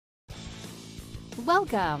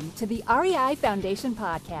Welcome to the REI Foundation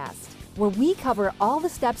Podcast, where we cover all the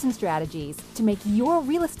steps and strategies to make your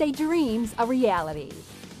real estate dreams a reality.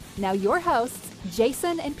 Now your hosts,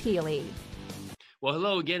 Jason and Peely. Well,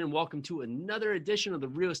 hello again, and welcome to another edition of the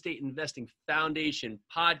Real Estate Investing Foundation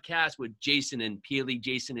podcast with Jason and Peely.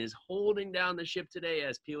 Jason is holding down the ship today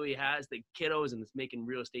as Peely has the kiddos and is making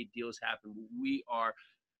real estate deals happen. We are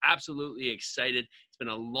absolutely excited. It's been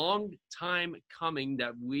a long time coming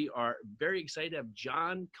that we are very excited to have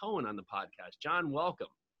John Cohen on the podcast. John, welcome.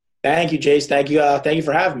 Thank you, Jace. Thank you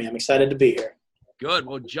for having me. I'm excited to be here. Good.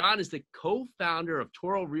 Well, John is the co-founder of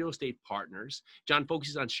Toro Real Estate Partners. John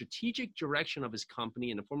focuses on strategic direction of his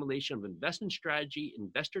company and the formulation of investment strategy,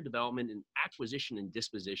 investor development, and acquisition and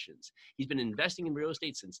dispositions. He's been investing in real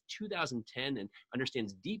estate since 2010 and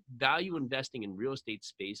understands deep value investing in real estate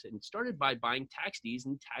space, and started by buying tax deeds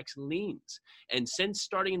and tax liens. And since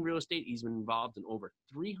starting in real estate, he's been involved in over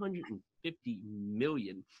 $350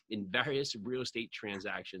 million in various real estate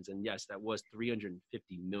transactions. And yes, that was $350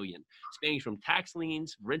 million, spanning from tax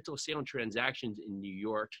liens, rental sale transactions in New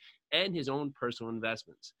York, and his own personal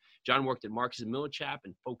investments. John worked at Marcus & Millichap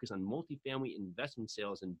and focused on multifamily investment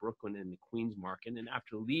sales in Brooklyn and the Queens market. And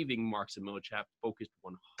after leaving Marcus & Millichap, focused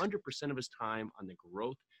 100% of his time on the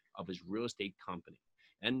growth of his real estate company.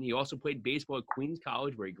 And he also played baseball at Queens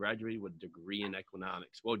College, where he graduated with a degree in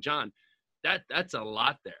economics. Well, John, that's a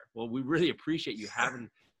lot there. Well, we really appreciate you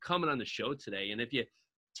coming on the show today. And if you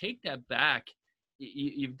take that back,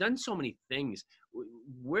 you've done so many things.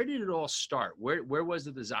 Where did it all start? Where was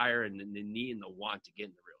the desire and the need and the want to get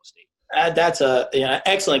into real estate? That's an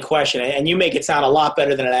excellent question, and you make it sound a lot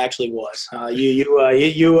better than it actually was.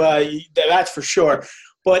 That's for sure.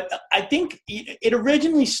 But I think it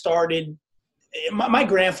originally started. My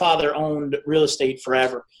grandfather owned real estate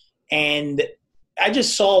forever, and I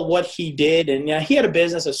just saw what he did. And he had a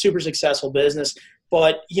business, a super successful business,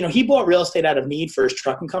 but he bought real estate out of need for his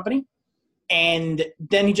trucking company. And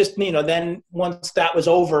then he just, then once that was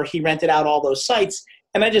over, he rented out all those sites.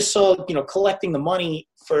 And I just saw, collecting the money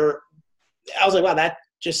I was like, wow, that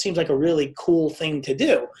just seems like a really cool thing to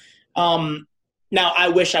do. Now, I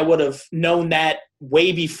wish I would have known that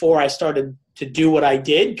way before I started to do what I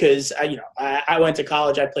did, because I went to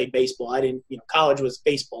college. I played baseball. I didn't, college was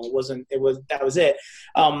baseball. That was it.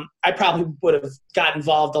 I probably would have got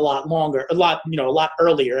involved a lot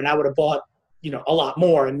earlier, and I would have bought a lot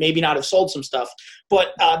more and maybe not have sold some stuff.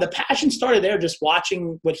 But the passion started there, just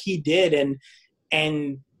watching what he did,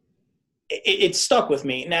 and it stuck with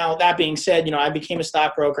me. Now, that being said, I became a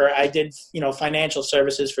stockbroker. I did, financial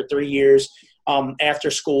services for 3 years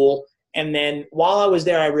after school. And then while I was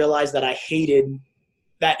there, I realized that I hated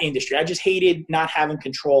that industry. I just hated not having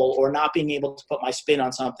control or not being able to put my spin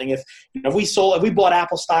on something. If we bought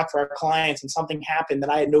Apple stock for our clients and something happened that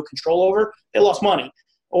I had no control over, they lost money.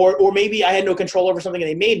 Or maybe I had no control over something and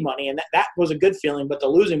they made money, and that was a good feeling, but the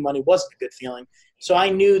losing money wasn't a good feeling. So I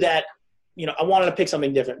knew that, I wanted to pick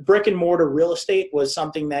something different. Brick and mortar real estate was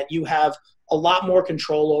something that you have a lot more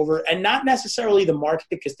control over, and not necessarily the market,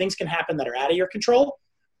 because things can happen that are out of your control.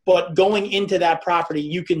 But going into that property,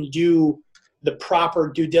 you can do the proper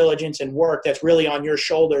due diligence and work that's really on your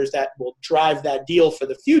shoulders that will drive that deal for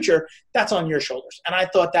the future. That's on your shoulders. And I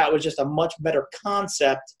thought that was just a much better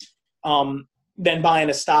concept than buying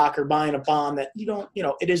a stock or buying a bond that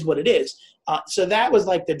it is what it is. So that was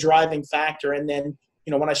like the driving factor. And then,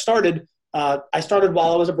 when I started while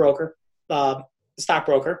I was a broker,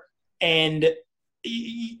 stockbroker, and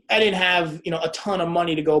I didn't have, a ton of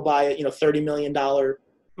money to go buy a, $30 million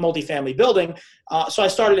multifamily building. So I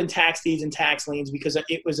started in tax deeds and tax liens because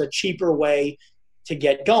it was a cheaper way to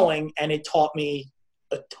get going, and it taught me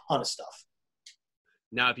a ton of stuff.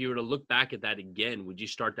 Now, if you were to look back at that again, would you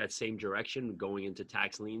start that same direction, going into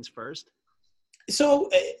tax liens first? So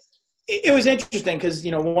it was interesting because,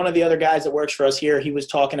 one of the other guys that works for us here, he was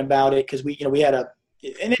talking about it because we had an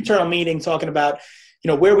internal meeting talking about,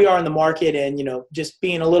 where we are in the market and, just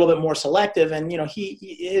being a little bit more selective. And,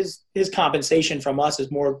 his compensation from us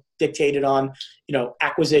is more dictated on,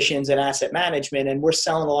 acquisitions and asset management. And we're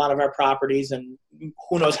selling a lot of our properties, and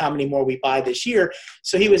who knows how many more we buy this year.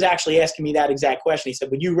 So he was actually asking me that exact question. He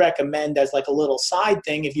said, would you recommend as like a little side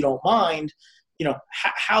thing, if you don't mind,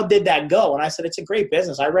 how did that go? And I said, it's a great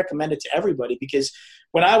business. I recommend it to everybody, because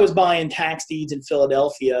when I was buying tax deeds in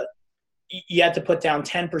Philadelphia, you had to put down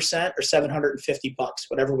 10% or $750,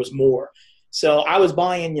 whatever was more. So I was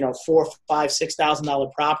buying, $4,000, $5,000,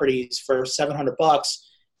 $6,000 properties for $700,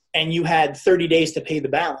 and you had 30 days to pay the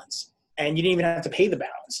balance, and you didn't even have to pay the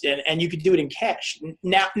balance, and you could do it in cash.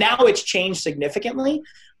 Now it's changed significantly,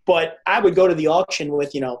 but I would go to the auction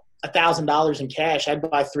with, $1,000 in cash, I'd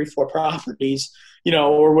buy 3-4 properties,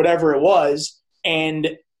 or whatever it was.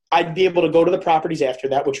 And I'd be able to go to the properties after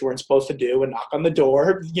that, which you weren't supposed to do, and knock on the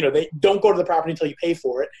door. They don't go to the property until you pay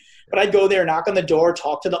for it. But I'd go there, knock on the door,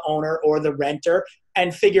 talk to the owner or the renter,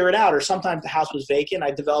 and figure it out. Or sometimes the house was vacant.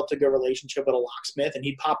 I developed a good relationship with a locksmith, and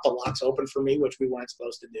he'd pop the locks open for me, which we weren't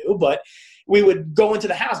supposed to do. But we would go into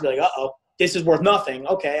the house and be like, uh-oh, this is worth nothing.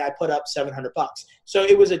 Okay, I put up $700. So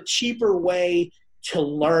it was a cheaper way to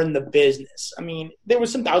learn the business. I mean, I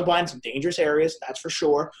was buying some dangerous areas, that's for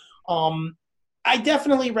sure. I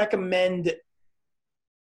definitely recommend,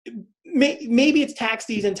 maybe it's tax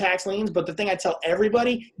deeds and tax liens, but the thing I tell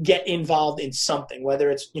everybody, get involved in something, whether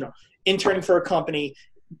it's, interning for a company,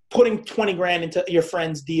 putting 20 grand into your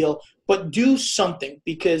friend's deal, but do something,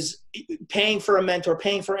 because paying for a mentor,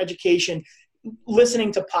 paying for education,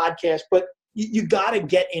 listening to podcasts, but you got to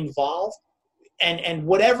get involved. And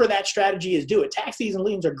whatever that strategy is, do it. Tax deeds and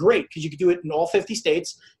liens are great because you can do it in all 50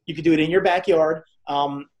 states. You can do it in your backyard.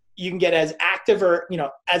 You can get as active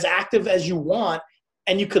as you want,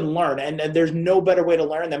 and you can learn. And there's no better way to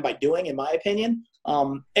learn than by doing, in my opinion.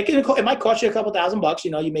 It might cost you a couple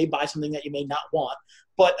 $1,000. You may buy something that you may not want,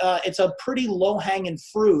 but it's a pretty low hanging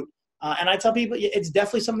fruit. And I tell people it's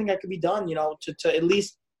definitely something that could be done, to at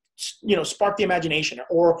least, spark the imagination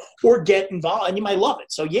or get involved, and you might love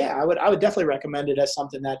it. So yeah, I would definitely recommend it as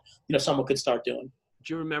something that, someone could start doing.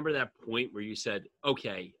 Do you remember that point where you said,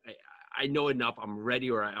 okay, I know enough, I'm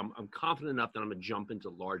ready, or I'm confident enough that I'm going to jump into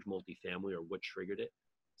large multifamily, or what triggered it?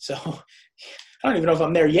 So I don't even know if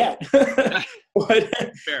I'm there yet. But,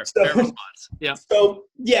 fair response. Yeah. So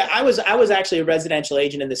yeah, I was actually a residential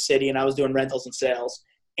agent in the city, and I was doing rentals and sales.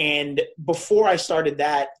 And before I started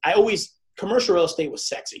that, commercial real estate was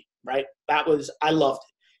sexy, right? I loved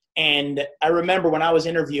it. And I remember when I was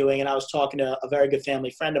interviewing and I was talking to a very good family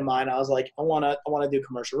friend of mine, I was like, I want to do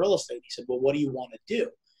commercial real estate. He said, well, what do you want to do?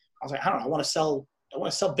 I was like, I don't know. I want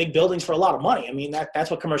to sell big buildings for a lot of money. I mean,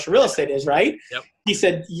 that's what commercial real estate is, right? Yep. He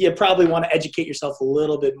said, you probably want to educate yourself a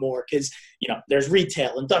little bit more because, there's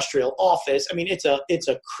retail, industrial, office. I mean, it's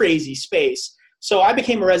a crazy space. So I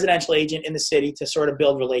became a residential agent in the city to sort of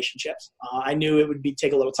build relationships. I knew it would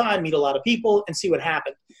take a little time, meet a lot of people, and see what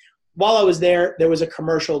happened. While I was there was a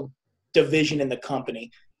commercial division in the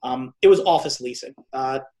company. It was office leasing.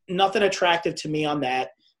 Nothing attractive to me on that.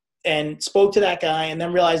 And spoke to that guy, and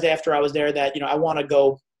then realized after I was there that, I want to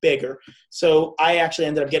go bigger. So I actually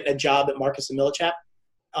ended up getting a job at Marcus & Millichap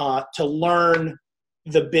to learn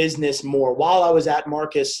the business more. While I was at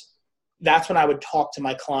Marcus, that's when I would talk to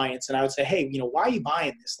my clients, and I would say, hey, why are you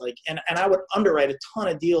buying this? And I would underwrite a ton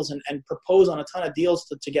of deals and propose on a ton of deals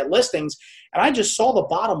to get listings. And I just saw the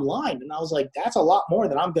bottom line, and I was like, that's a lot more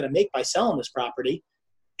than I'm going to make by selling this property.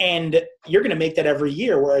 And you're going to make that every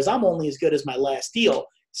year, whereas I'm only as good as my last deal.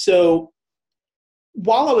 So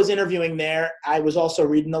while I was interviewing there, I was also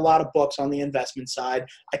reading a lot of books on the investment side.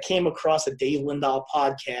 I came across a Dave Lindahl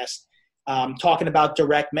podcast talking about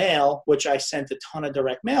direct mail, which I sent a ton of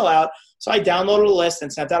direct mail out. So I downloaded a list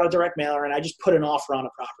and sent out a direct mailer, and I just put an offer on a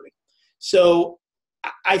property. So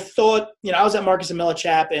I thought, I was at Marcus &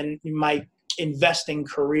 Millichap, and my investing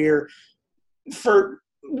career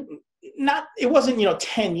it wasn't,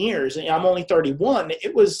 10 years. I'm only 31.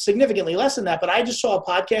 It was significantly less than that, but I just saw a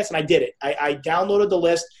podcast and I did it. I downloaded the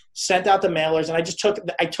list, sent out the mailers, and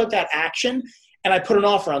I took that action and I put an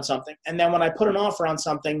offer on something. And then when I put an offer on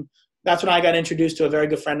something, that's when I got introduced to a very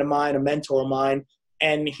good friend of mine, a mentor of mine.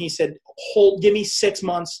 And he said, give me 6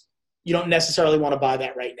 months. You don't necessarily want to buy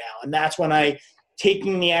that right now. And that's when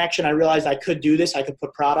taking the action, I realized I could do this. I could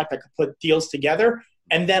put product, I could put deals together.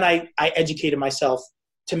 And then I educated myself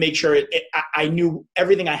to make sure I knew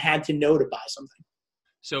everything I had to know to buy something.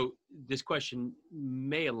 So this question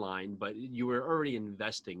may align, but you were already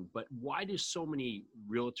investing. But why do so many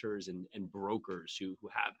realtors and brokers who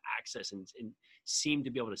have access and seem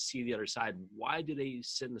to be able to see the other side, why do they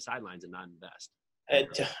sit in the sidelines and not invest?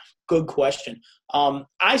 Good question.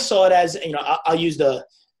 I saw it as, I'll use the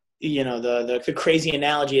crazy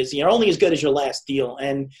analogy is you're only as good as your last deal.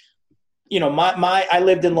 And I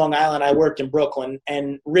lived in Long Island, I worked in Brooklyn,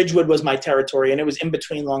 and Ridgewood was my territory, and it was in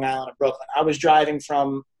between Long Island and Brooklyn. I was driving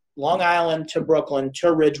from Long Island to Brooklyn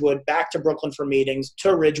to Ridgewood, back to Brooklyn for meetings,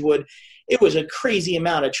 to Ridgewood. It was a crazy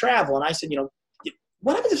amount of travel. And I said,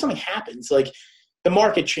 what happens if something happens? Like the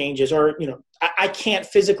market changes, or, I can't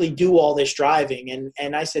physically do all this driving.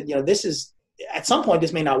 And I said, this is, at some point,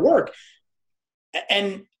 this may not work.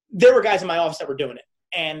 And there were guys in my office that were doing it,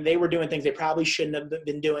 and they were doing things they probably shouldn't have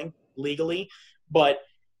been doing legally, but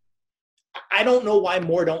I don't know why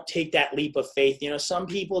more don't take that leap of faith. Some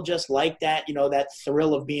people just like that, that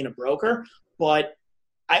thrill of being a broker, but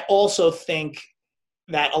I also think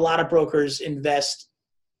that a lot of brokers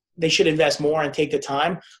they should invest more and take the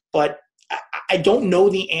time, but I don't know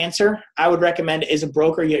the answer. I would recommend as a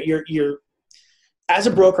broker, as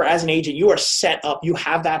a broker, as an agent, you are set up. You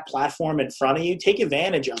have that platform in front of you. Take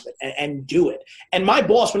advantage of it and do it. And my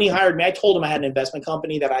boss, when he hired me, I told him I had an investment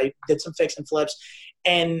company that I did some fix and flips.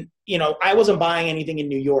 And, I wasn't buying anything in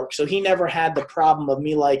New York. So he never had the problem of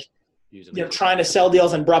me trying to sell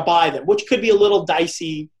deals and buy them, which could be a little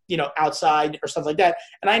dicey, outside or stuff like that.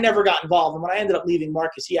 And I never got involved. And when I ended up leaving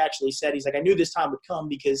Marcus, he actually said, he's like, I knew this time would come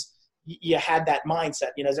because you had that mindset.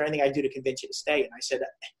 Is there anything I do to convince you to stay? And I said,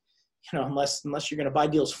 unless you're going to buy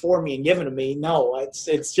deals for me and give them to me, no, it's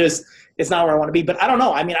not where I want to be. But I don't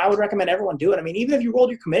know. I mean, I would recommend everyone do it. I mean, even if you rolled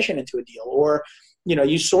your commission into a deal or, you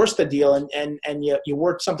sourced the deal and you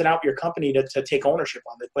worked something out with your company to take ownership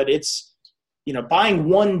of it. But it's, buying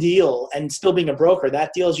one deal and still being a broker,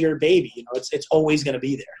 that deal's your baby. It's always going to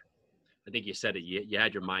be there. I think you said it. You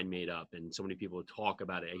had your mind made up, and so many people talk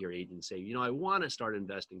about it. I hear agents say, I want to start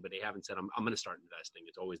investing, but they haven't said, I'm going to start investing.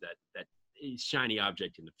 It's always that shiny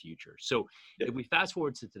object in the future. So if we fast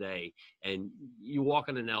forward to today and you walk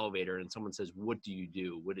on an elevator and someone says, what do you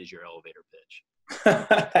do? What is your elevator pitch?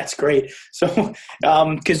 That's great. So,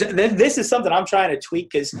 because this is something I'm trying to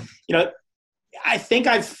tweak because, I think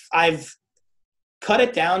I've cut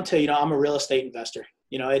it down to, I'm a real estate investor.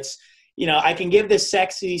 I can give this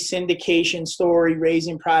sexy syndication story,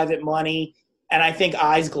 raising private money, and I think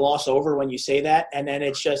eyes gloss over when you say that, and then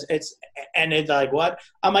it's like, what?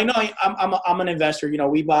 I'm like, no, I'm an investor.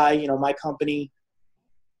 We buy, my company,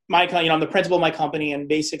 I'm the principal of my company, and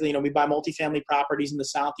basically, we buy multifamily properties in the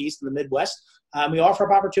Southeast and the Midwest. We offer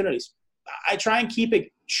up opportunities. I try and keep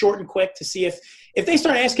it short and quick to see if they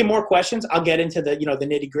start asking more questions, I'll get into the, the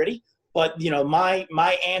nitty gritty. But,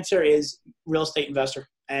 my answer is real estate investor.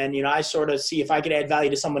 And, I sort of see if I could add value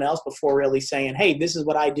to someone else before really saying, hey, this is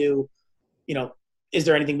what I do. Is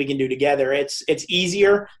there anything we can do together? It's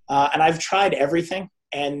easier. And I've tried everything.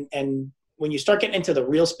 And when you start getting into the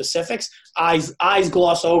real specifics, eyes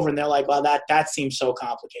gloss over and they're like, well, that seems so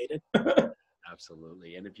complicated.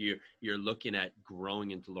 Absolutely. And if you're looking at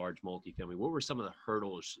growing into large multifamily, what were some of the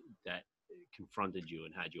hurdles that confronted you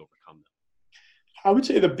and had you overcome them? I would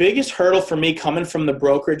say the biggest hurdle for me coming from the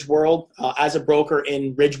brokerage world, as a broker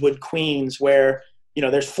in Ridgewood, Queens, where,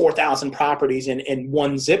 there's 4,000 properties in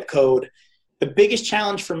one zip code. The biggest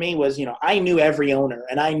challenge for me was, I knew every owner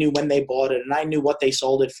and I knew when they bought it and I knew what they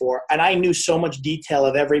sold it for. And I knew so much detail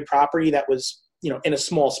of every property that was, in a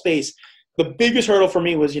small space. The biggest hurdle for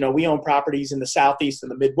me was, we own properties in the Southeast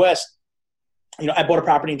and the Midwest. I bought a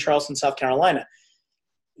property in Charleston, South Carolina.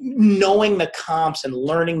 Knowing the comps and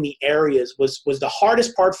learning the areas was the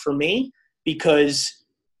hardest part for me because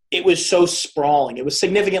it was so sprawling. It was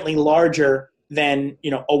significantly larger than,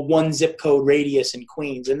 a one zip code radius in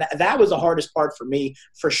Queens. And that was the hardest part for me,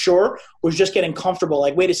 for sure, was just getting comfortable.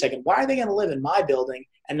 Like, wait a second, why are they going to live in my building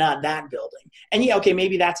and not that building? And yeah, okay,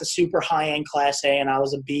 maybe that's a super high-end Class A and I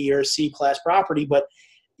was a B or C class property, but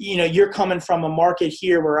you're coming from a market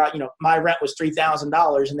here where, my rent was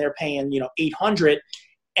 $3,000 and they're paying, $800.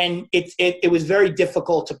 And it was very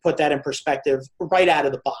difficult to put that in perspective right out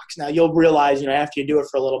of the box. Now, you'll realize, after you do it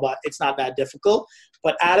for a little bit, it's not that difficult.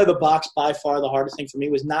 But out of the box, by far, the hardest thing for me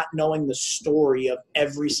was not knowing the story of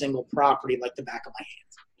every single property like the back of my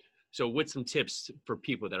hand. So what's some tips for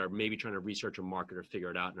people that are maybe trying to research a market or figure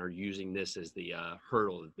it out and are using this as the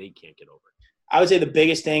hurdle that they can't get over? I would say the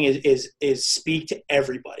biggest thing is speak to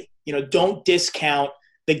everybody. Don't discount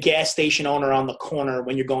the gas station owner on the corner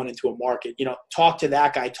when you're going into a market. Talk to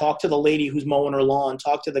that guy, talk to the lady who's mowing her lawn,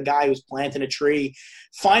 talk to the guy who's planting a tree,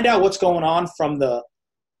 find out what's going on from the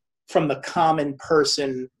common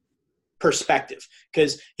person perspective.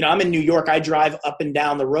 Because, I'm in New York, I drive up and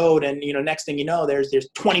down the road and, next thing you know, there's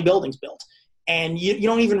 20 buildings built. And you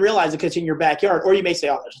don't even realize it because it's in your backyard. Or you may say,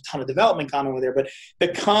 oh, there's a ton of development coming over there. But the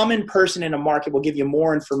common person in a market will give you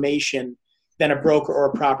more information than a broker or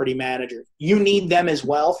a property manager. You need them as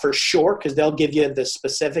well, for sure, because they'll give you the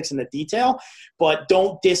specifics and the detail. But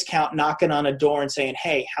don't discount knocking on a door and saying,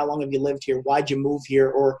 hey, how long have you lived here? Why'd you move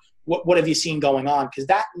here? Or what have you seen going on? Because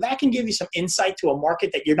that can give you some insight to a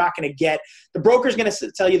market that you're not going to get. The broker's going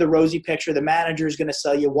to tell you the rosy picture. The manager is going to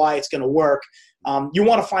tell you why it's going to work. You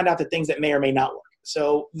want to find out the things that may or may not work.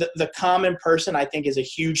 So the common person, I think, is a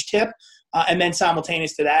huge tip. And then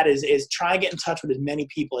simultaneous to that is try and get in touch with as many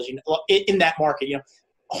people as you know in that market.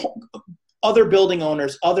 Other building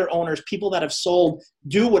owners, other owners, people that have sold.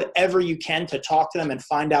 Do whatever you can to talk to them and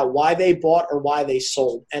find out why they bought or why they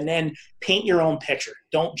sold, and then paint your own picture.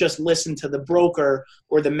 Don't just listen to the broker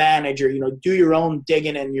or the manager. Do your own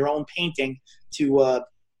digging and your own painting to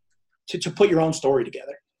to put your own story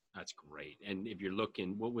together. That's great. And if you're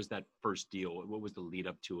looking, what was that first deal? What was the lead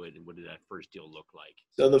up to it? And what did that first deal look like?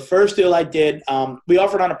 So the first deal I did, we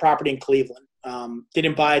offered on a property in Cleveland.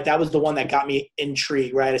 Didn't buy it. That was the one that got me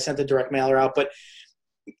intrigued, right? I sent the direct mailer out. But,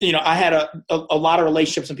 I had a lot of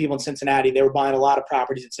relationships with people in Cincinnati. They were buying a lot of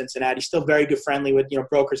properties in Cincinnati, still very good friendly with,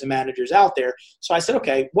 brokers and managers out there. So I said,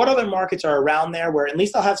 okay, what other markets are around there where at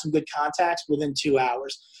least I'll have some good contacts within 2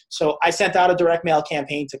 hours? So I sent out a direct mail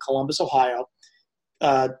campaign to Columbus, Ohio.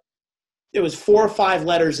 It was 4 or 5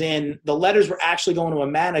 letters in. The letters were actually going to a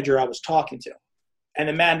manager I was talking to. And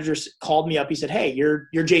the manager called me up. He said, hey, you're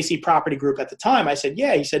JC Property Group at the time. I said,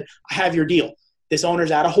 yeah. He said, I have your deal. This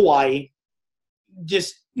owner's out of Hawaii.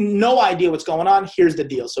 Just no idea what's going on. Here's the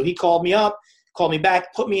deal. So he called me up, called me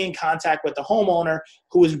back, put me in contact with the homeowner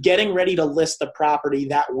who was getting ready to list the property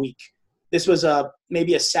that week. This was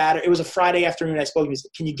maybe a Saturday. It was a Friday afternoon. I spoke to him. He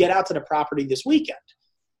said, can you get out to the property this weekend?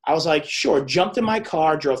 I was like, sure. Jumped in my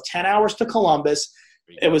car, drove 10 hours to Columbus.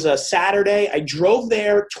 It was a Saturday. I drove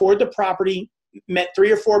there, toured the property, met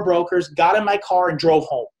 3 or 4 brokers, got in my car, and drove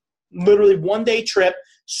home. Literally one-day trip.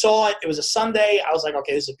 Saw it. It was a Sunday. I was like,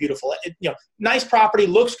 okay, this is beautiful. Nice property,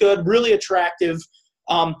 looks good, really attractive.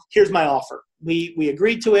 Here's my offer. We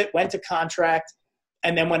agreed to it, went to contract,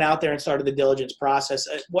 and then went out there and started the diligence process.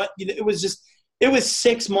 It was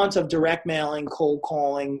 6 months of direct mailing, cold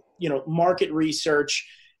calling, market research.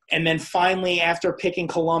 And then finally, after picking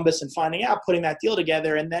Columbus and finding out, putting that deal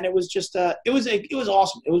together, and then it was just it was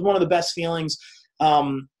awesome. It was one of the best feelings.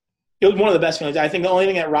 I think the only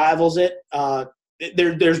thing that rivals it,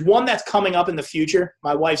 there's one that's coming up in the future.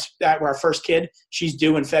 My wife's our first kid. She's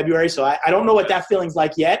due in February, so I don't know what that feeling's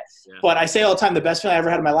like yet. Yeah. But I say all the time, the best feeling I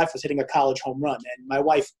ever had in my life was hitting a college home run. And my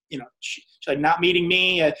wife, she's like not meeting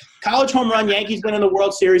me. College home run, Yankees winning the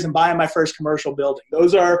World Series, and buying my first commercial building.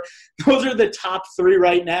 Those are the top 3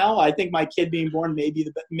 right now. I think my kid being born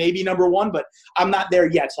maybe number 1, but I'm not there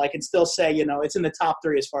yet. So I can still say, it's in the top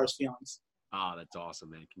 3 as far as feelings. Oh, that's awesome,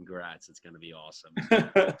 man. Congrats. It's going to be awesome.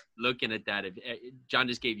 Looking at that, John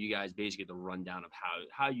just gave you guys basically the rundown of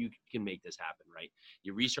how you can make this happen, right?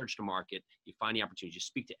 You research the market, you find the opportunities, you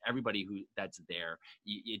speak to everybody that's there.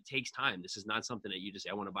 It takes time. This is not something that you just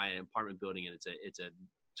say, I want to buy an apartment building and it's a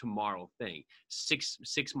tomorrow thing. 6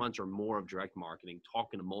 months or more of direct marketing,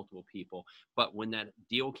 talking to multiple people. But when that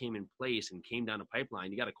deal came in place and came down the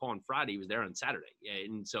pipeline, you got a call on Friday. He was there on Saturday,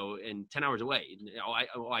 and 10 hours away.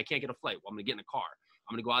 I can't get a flight. Well, I'm gonna get in a car.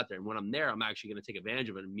 I'm gonna go out there, and when I'm there, I'm actually gonna take advantage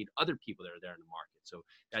of it and meet other people that are there in the market. So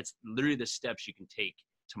that's literally the steps you can take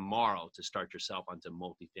tomorrow to start yourself onto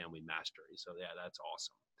multifamily mastery. So yeah, that's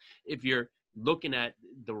awesome. If you're looking at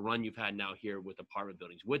the run you've had now here with apartment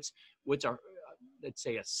buildings, what's our let's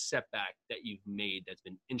say a setback that you've made that's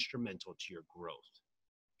been instrumental to your growth?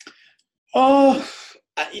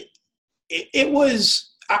 It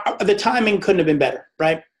was the timing couldn't have been better,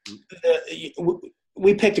 right?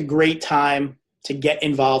 We picked a great time to get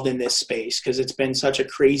involved in this space because it's been such a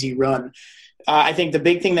crazy run. I think the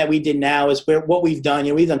big thing that we did now is what we've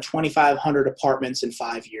done. We've done 2,500 apartments in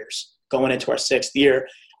 5 years, going into our 6th year.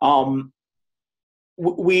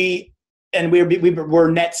 We're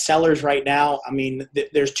net sellers right now. I mean,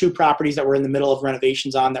 there's 2 properties that we're in the middle of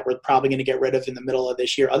renovations on that we're probably going to get rid of in the middle of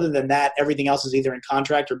this year. Other than that, everything else is either in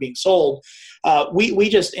contract or being sold. We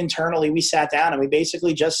just internally, we sat down and we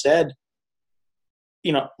basically just said,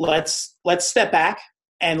 let's step back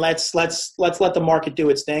and let's let the market do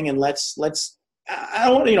its thing. And I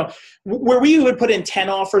don't want where we would put in 10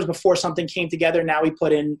 offers before something came together. Now we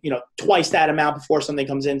put in, twice that amount before something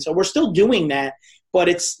comes in. So we're still doing that. But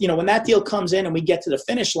it's, when that deal comes in and we get to the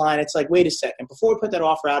finish line, it's like, wait a second, before we put that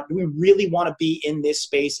offer out, do we really want to be in this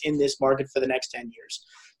space, in this market for the next 10 years?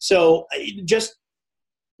 So just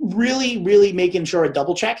really, really making sure a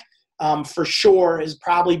double check for sure has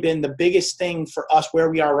probably been the biggest thing for us where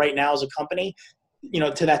we are right now as a company,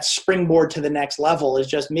 to that springboard to the next level is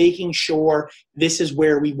just making sure this is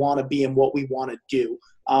where we want to be and what we want to do.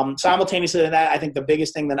 Simultaneously to that, I think the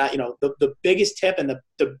biggest thing that the biggest tip and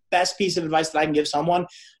the best piece of advice that I can give someone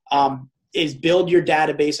is build your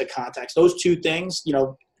database of contacts. Those 2 things,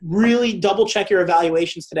 really double check your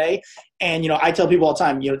evaluations today. And, I tell people all the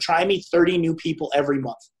time, try and meet 30 new people every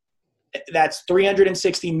month. That's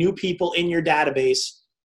 360 new people in your database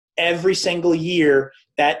every single year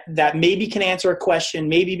that maybe can answer a question,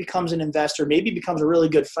 maybe becomes an investor, maybe becomes a really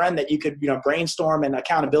good friend that you could, brainstorm an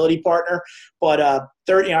accountability partner. But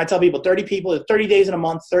 30, I tell people 30 people, 30 days in a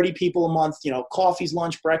month, 30 people a month, coffees,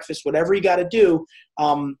 lunch, breakfast, whatever you got to do.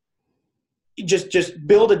 just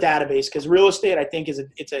build a database, because real estate, I think,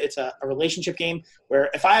 it's a relationship game where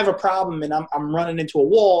if I have a problem and I'm running into a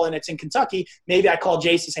wall and it's in Kentucky, maybe I call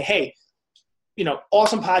Jason and say, hey,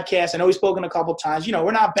 awesome podcast. I know we've spoken a couple of times.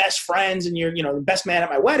 We're not best friends and you're, the best man at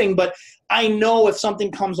my wedding, but I know if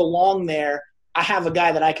something comes along there, I have a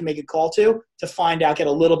guy that I can make a call to find out, get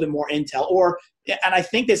a little bit more intel. And I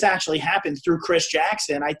think this actually happened through Chris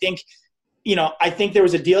Jackson. I think there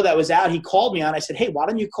was a deal that was out. He called me on. I said, hey, why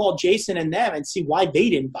don't you call Jason and them and see why they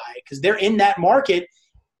didn't buy it? Because they're in that market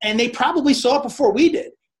and they probably saw it before we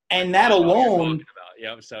did. And that alone.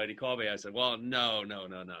 Yeah, so he called me. I said, well, no.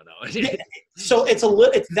 So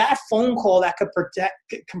it's that phone call that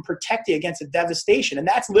can protect you against a devastation. And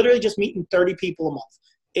that's literally just meeting 30 people a month.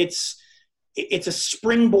 It's a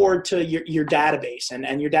springboard to your database,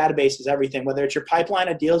 and your database is everything, whether it's your pipeline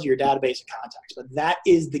of deals or your database of contacts. But that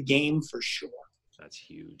is the game for sure. That's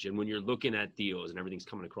huge. And when you're looking at deals and everything's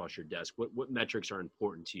coming across your desk, what metrics are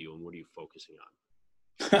important to you and what are you focusing on?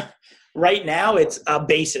 Right now, it's a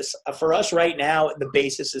basis. For us right now, the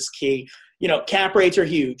basis is key. Cap rates are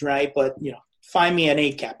huge, right? But, find me an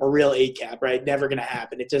 8 cap, a real 8 cap, right? Never going to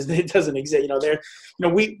happen. It doesn't exist.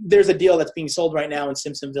 There's a deal that's being sold right now in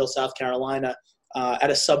Simpsonville, South Carolina,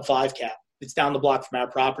 at a sub 5 cap. It's down the block from our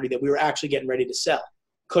property that we were actually getting ready to sell.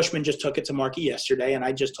 Cushman just took it to market yesterday, and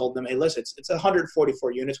I just told them, hey, listen, it's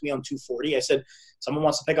 144 units. We own 240. I said, someone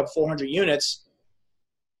wants to pick up 400 units.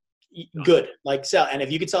 Good, sell. And if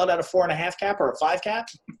you could sell it at a 4.5 cap or a 5 cap,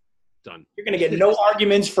 done. You're going to get no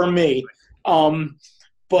arguments from me.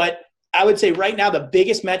 But I would say right now the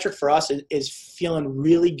biggest metric for us is feeling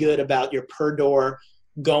really good about your per door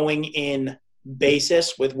going in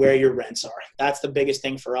basis with where your rents are. That's the biggest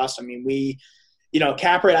thing for us. I mean,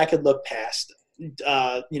 cap rate I could look past.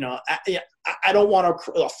 I don't want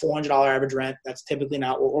a $400 average rent. That's typically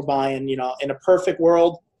not what we're buying. In a perfect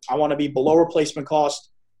world, I want to be below replacement cost.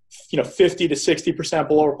 50 to 60%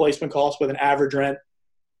 below replacement cost with an average rent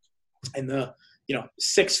in the,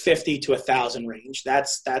 $650 to $1,000 range.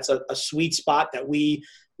 That's a sweet spot that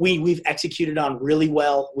we've executed on really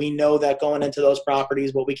well. We know that going into those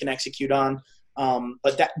properties, what we can execute on.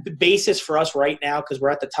 But that basis for us right now, because we're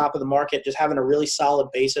at the top of the market, just having a really solid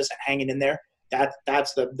basis and hanging in there,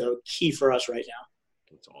 that's the key for us right now.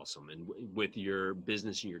 That's awesome. And with your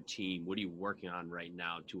business and your team, what are you working on right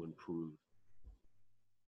now to improve?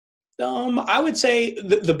 I would say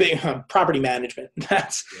the big property management.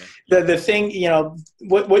 That's the thing,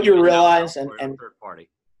 what you realize and third party.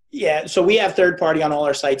 Yeah. So we have third party on all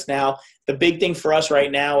our sites now. The big thing for us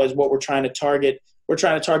right now is what we're trying to target. We're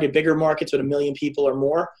trying to target bigger markets with 1 million people or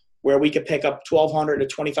more, where we could pick up 1,200 to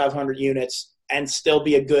 2,500 units and still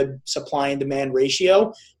be a good supply and demand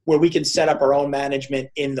ratio, where we can set up our own management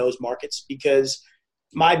in those markets. Because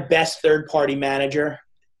my best third party manager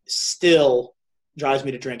still drives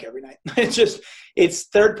me to drink every night. It's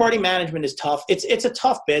third party management is tough. It's a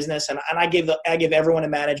tough business. And I give everyone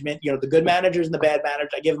in management, the good managers and the bad managers,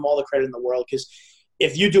 I give them all the credit in the world. Because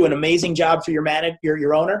if you do an amazing job for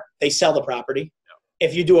your owner, they sell the property. Yeah.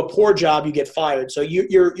 If you do a poor job, you get fired. So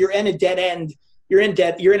you're in a dead end. You're in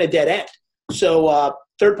a dead end. So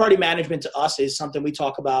third party management to us is something we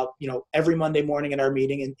talk about, every Monday morning in our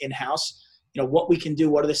meeting in-house. What we can do,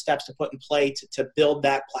 what are the steps to put in play to build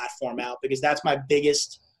that platform out, because that's my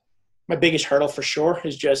biggest hurdle for sure,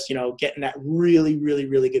 is just, getting that really, really,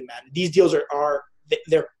 really good management. These deals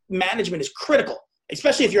their management is critical,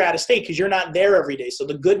 especially if you're out of state, because you're not there every day. So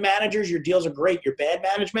the good managers, your deals are great. Your bad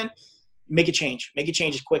management, make a change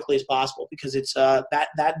as quickly as possible, because it's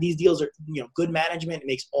that these deals are, good management. It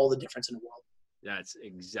makes all the difference in the world. That's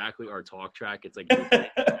exactly our talk track. It's like the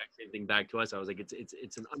same thing back to us. I was like,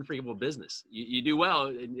 it's an unforgivable business. You do well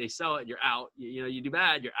and they sell it, you're out. You do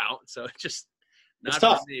bad, you're out. So it's just not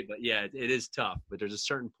for me. But yeah, it is tough. But there's a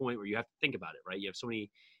certain point where you have to think about it, right? You have so many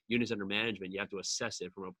units under management. You have to assess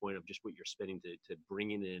it from a point of just what you're spending to bring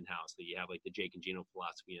it in-house. That you have like the Jake and Gino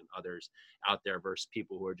philosophy and others out there versus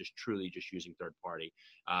people who are just truly just using third party.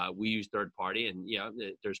 We use third party, and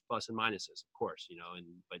there's plus and minuses, of course,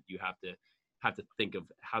 but you have to think of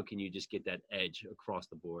how can you just get that edge across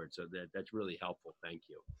the board. So that's really helpful. Thank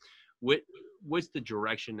you. What's the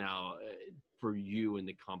direction now for you and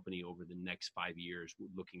the company over the next 5 years,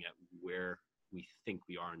 looking at where we think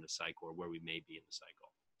we are in the cycle or where we may be in the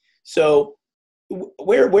cycle? So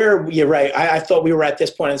where you're right. I thought we were at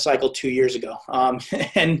this point in the cycle 2 years ago.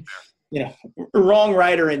 And wrong,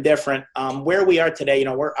 right, or indifferent. Where we are today,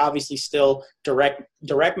 we're obviously still direct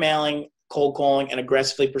mailing, cold calling, and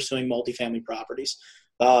aggressively pursuing multifamily properties.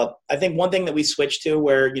 I think one thing that we switched to,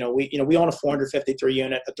 where we own a 453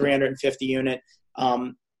 unit, a 350 unit.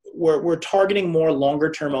 we're targeting more longer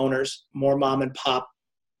term owners, more mom and pop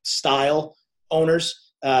style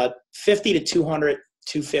owners, 50 to 200,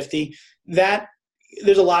 250. That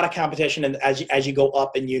there's a lot of competition, and as you go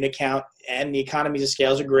up in unit count, and the economies of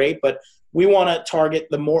scales are great, but we want to target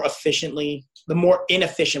the more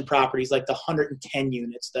inefficient properties, like the 110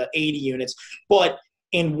 units, the 80 units, but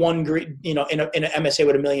in one, in an MSA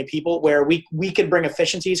with 1 million people, where we can bring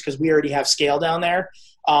efficiencies because we already have scale down there.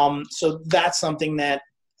 So that's something that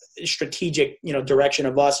strategic, direction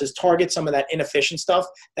of us is target some of that inefficient stuff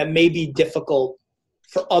that may be difficult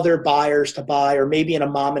for other buyers to buy, or maybe in a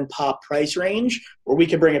mom and pop price range where we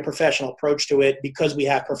can bring a professional approach to it because we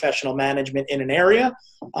have professional management in an area.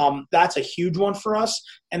 That's a huge one for us.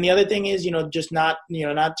 And the other thing is, just not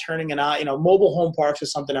turning an eye, mobile home parks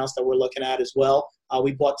is something else that we're looking at as well.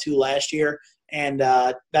 We bought 2 last year, and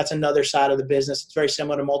that's another side of the business. It's very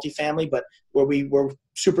similar to multifamily, but where we're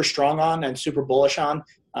super strong on and super bullish on.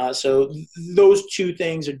 So those 2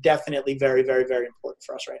 things are definitely very, very, very important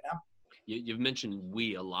for us right now. You've mentioned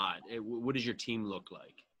we a lot. What does your team look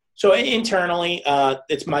like? So internally,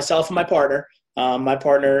 it's myself and my partner. My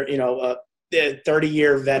partner, a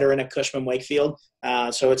 30-year veteran at Cushman Wakefield.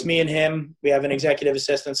 So it's me and him. We have an executive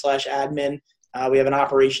assistant / admin. We have an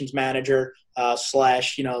operations manager /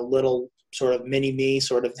 little sort of mini me,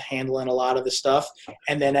 sort of handling a lot of the stuff.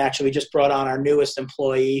 And then actually we just brought on our newest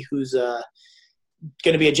employee, who's going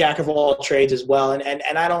to be a jack of all trades as well. And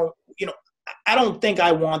I don't think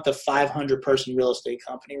I want the 500-person real estate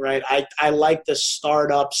company, right? I like the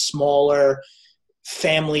startup, smaller,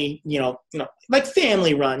 family, like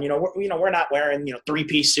family run. We're not wearing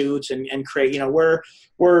 3-piece suits and create.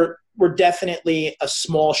 We're definitely a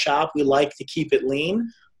small shop. We like to keep it lean,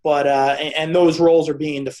 but and those roles are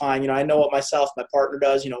being defined. I know what myself, my partner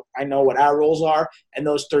does. I know what our roles are, and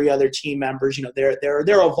those 3 other team members. They're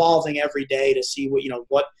evolving every day to see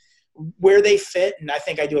where they fit. And I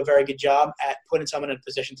think I do a very good job at putting someone in a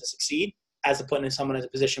position to succeed, as to putting someone in a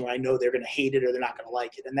position where I know they're going to hate it or they're not going to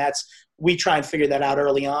like it. And we try and figure that out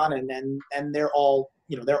early on. And they're all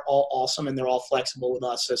awesome, and they're all flexible with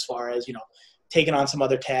us as far as, taking on some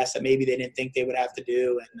other tasks that maybe they didn't think they would have to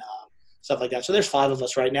do, and stuff like that. So there's 5 of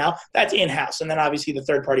us right now. That's in-house. And then obviously the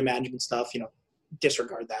third-party management stuff,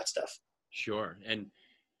 disregard that stuff. Sure. And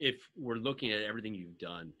if we're looking at everything you've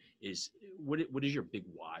done, what is your big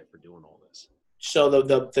why for doing all this? So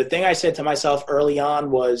the thing I said to myself early on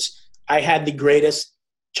was, I had the greatest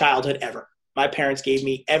childhood ever. My parents gave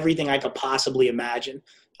me everything I could possibly imagine.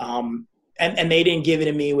 And they didn't give it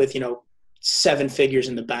to me with, 7 figures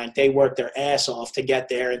in the bank. They worked their ass off to get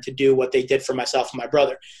there and to do what they did for myself and my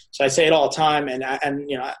brother. So I say it all the time, and I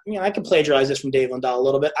can plagiarize this from Dave Lindahl a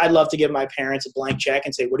little bit. I'd love to give my parents a blank check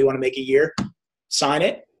and say, what do you want to make a year? Sign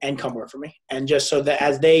it and come work for me. And just so that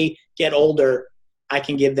as they get older, I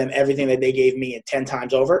can give them everything that they gave me at 10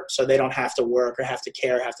 times over, so they don't have to work or have to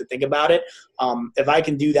care or have to think about it. If I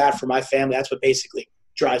can do that for my family, that's what basically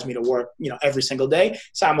drives me to work, every single day.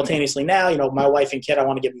 Simultaneously now, my wife and kid, I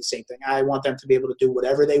want to give them the same thing. I want them to be able to do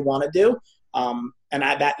whatever they want to do. And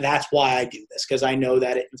that's why I do this, because I know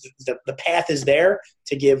that the path is there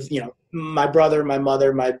to give, my brother, my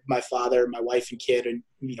mother, my father, my wife and kid, and,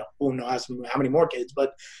 who knows how many more kids,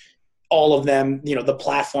 but all of them, the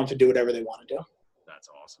platform to do whatever they want to do. That's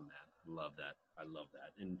awesome, man. Love that. I love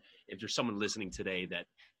that. And if there's someone listening today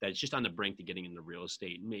that's just on the brink to getting into real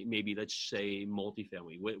estate, maybe let's say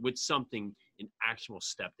multifamily, what's something, an actionable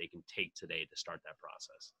step they can take today to start that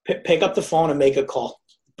process? Pick up the phone and make a call.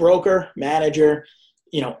 Broker, manager,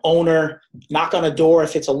 owner, knock on a door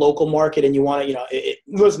if it's a local market and you want to,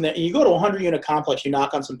 listen, you go to a 100-unit complex, you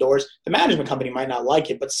knock on some doors, the management company might not like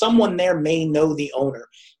it, but someone there may know the owner.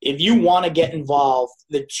 If you want to get involved,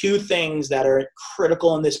 the 2 things that are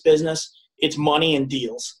critical in this business, it's money and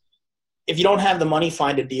deals. If you don't have the money,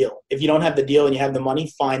 find a deal. If you don't have the deal and you have the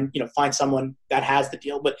money, find someone that has the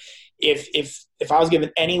deal. But if I was giving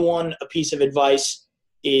anyone a piece of advice,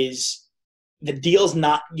 is the deal's you're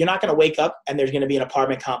not going to wake up and there's going to be an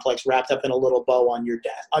apartment complex wrapped up in a little bow on your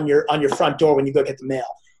desk, on your front door when you go get the mail.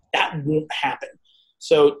 That won't happen.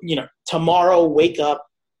 So, tomorrow, wake up,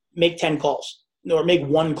 make 10 calls, or make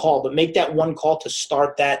 1 call, but make that 1 call to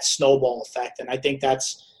start that snowball effect. And I think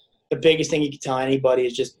that's the biggest thing you can tell anybody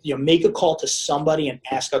is just, make a call to somebody and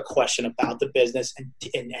ask a question about the business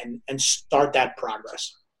and start that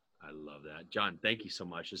progress. I love that. John, thank you so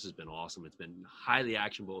much. This has been awesome. It's been highly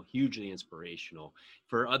actionable, hugely inspirational.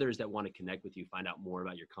 For others that want to connect with you, find out more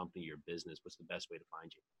about your company, your business, what's the best way to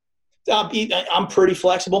find you? I'm pretty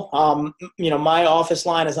flexible. My office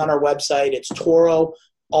line is on our website. It's Toro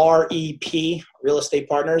REP, Real Estate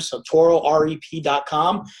Partners, so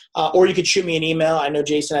ToroREP.com, or you could shoot me an email. I know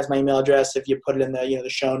Jason has my email address. If you put it in the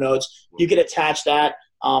show notes, you could attach that.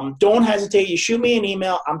 Don't hesitate. You shoot me an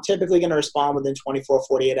email. I'm typically going to respond within 24,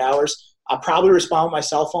 48 hours. I'll probably respond with my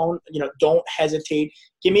cell phone. Don't hesitate.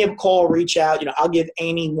 Give me a call, reach out. I'll give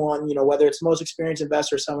anyone, whether it's the most experienced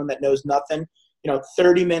investor or someone that knows nothing,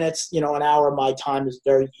 30 minutes, an hour of my time is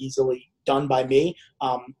very easily done by me.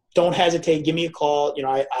 Don't hesitate. Give me a call.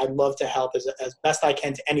 I'd love to help as best I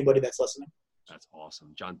can to anybody that's listening. That's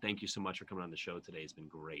awesome. John, thank you so much for coming on the show today. It's been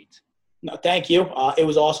great. No, thank you. It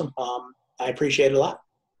was awesome. I appreciate it a lot.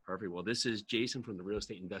 Perfect. Well, this is Jason from the Real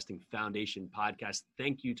Estate Investing Foundation podcast.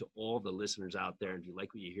 Thank you to all the listeners out there. If you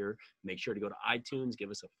like what you hear, make sure to go to iTunes, give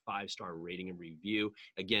us a 5-star rating and review.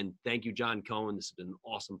 Again, thank you, John Cohen. This has been an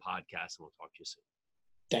awesome podcast, and we'll talk to you soon.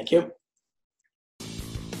 Thank you.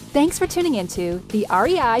 Thanks for tuning into the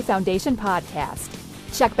REI Foundation podcast.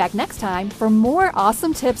 Check back next time for more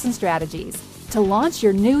awesome tips and strategies to launch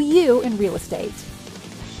your new you in real estate.